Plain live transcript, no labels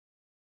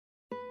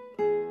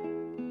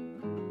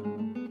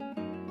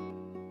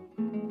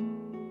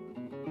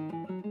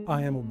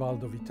I am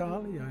Ubaldo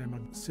Vitali, I am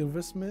a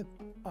silversmith,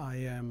 I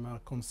am a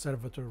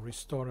conservator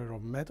restorer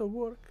of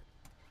metalwork,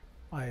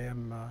 I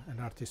am an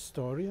art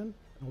historian,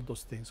 all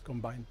those things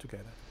combined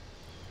together.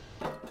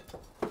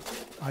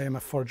 I am a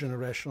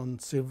fourth-generation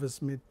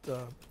silversmith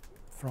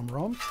from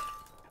Rome.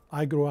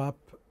 I grew up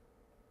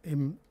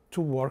in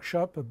two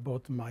workshops,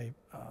 both my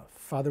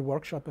father's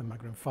workshop and my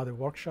grandfather's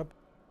workshop.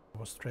 I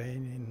was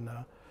trained in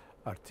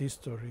art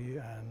history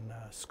and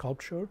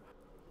sculpture.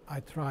 I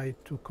tried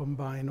to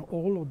combine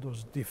all of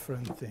those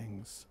different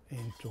things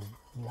into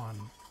one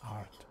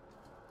art.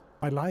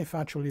 My life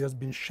actually has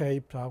been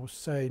shaped, I would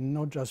say,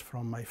 not just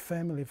from my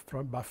family,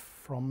 but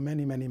from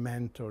many, many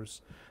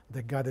mentors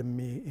that guided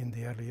me in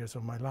the early years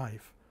of my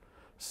life.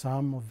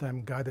 Some of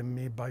them guided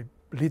me by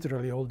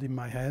literally holding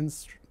my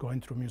hands,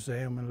 going through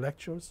museums and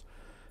lectures.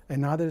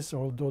 And others,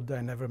 although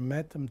I never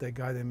met them, they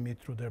guided me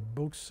through their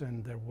books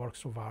and their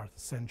works of art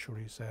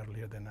centuries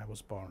earlier than I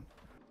was born.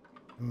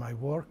 My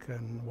work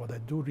and what I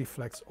do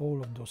reflects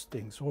all of those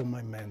things, all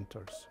my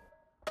mentors.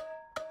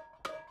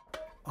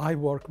 I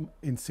work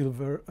in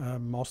silver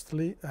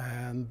mostly,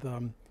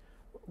 and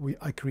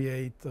I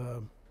create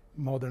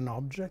modern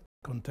objects,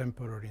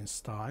 contemporary in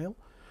style.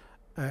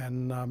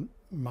 And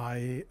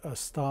my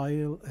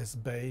style is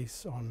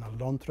based on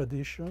a long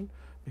tradition,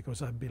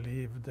 because I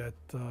believe that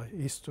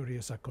history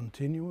is a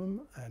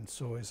continuum, and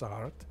so is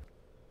art.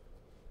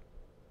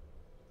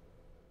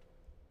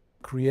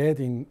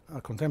 Creating a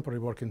contemporary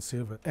work in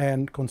silver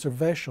and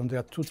conservation, they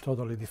are two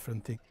totally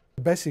different things.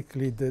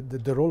 Basically,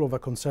 the role of a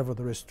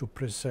conservator is to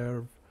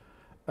preserve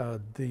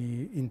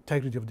the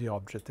integrity of the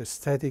object,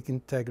 aesthetic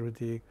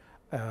integrity,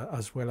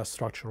 as well as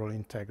structural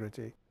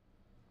integrity.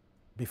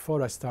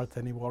 Before I start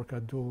any work, I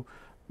do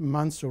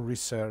months of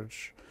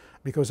research,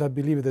 because I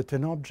believe that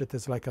an object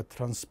is like a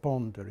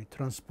transponder. It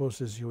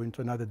transposes you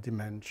into another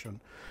dimension.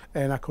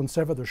 And a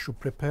conservator should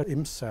prepare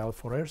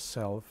himself or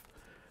herself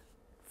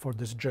for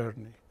this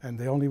journey. And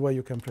the only way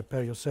you can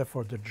prepare yourself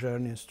for the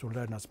journey is to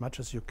learn as much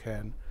as you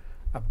can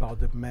about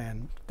the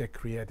man that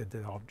created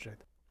the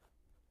object.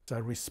 So I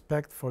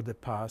respect for the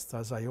past,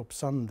 as I hope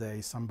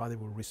someday somebody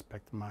will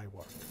respect my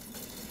work.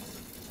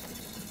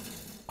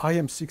 I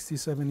am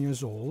 67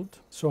 years old,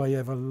 so I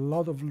have a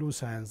lot of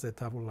loose ends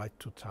that I would like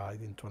to tie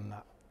into a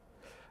knot.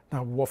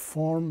 Now, what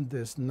form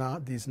these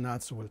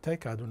knots will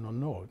take, I do not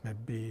know. It may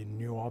be a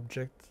new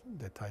object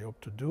that I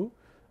hope to do,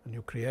 a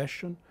new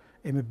creation.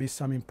 It may be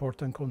some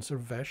important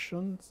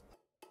conservations,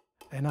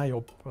 and I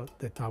hope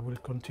that I will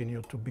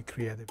continue to be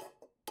creative.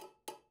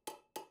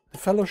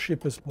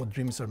 Fellowship is what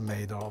dreams are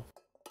made of.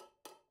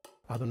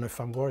 I don't know if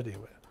I'm worthy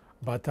of it,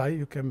 but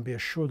you can be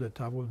assured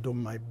that I will do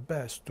my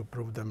best to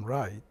prove them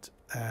right,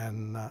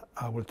 and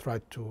I will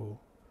try to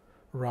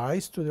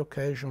rise to the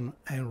occasion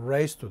and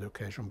raise to the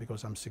occasion,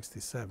 because I'm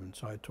 67,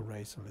 so I have to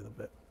raise a little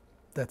bit.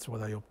 That's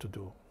what I hope to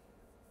do.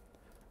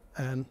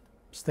 And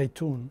stay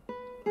tuned.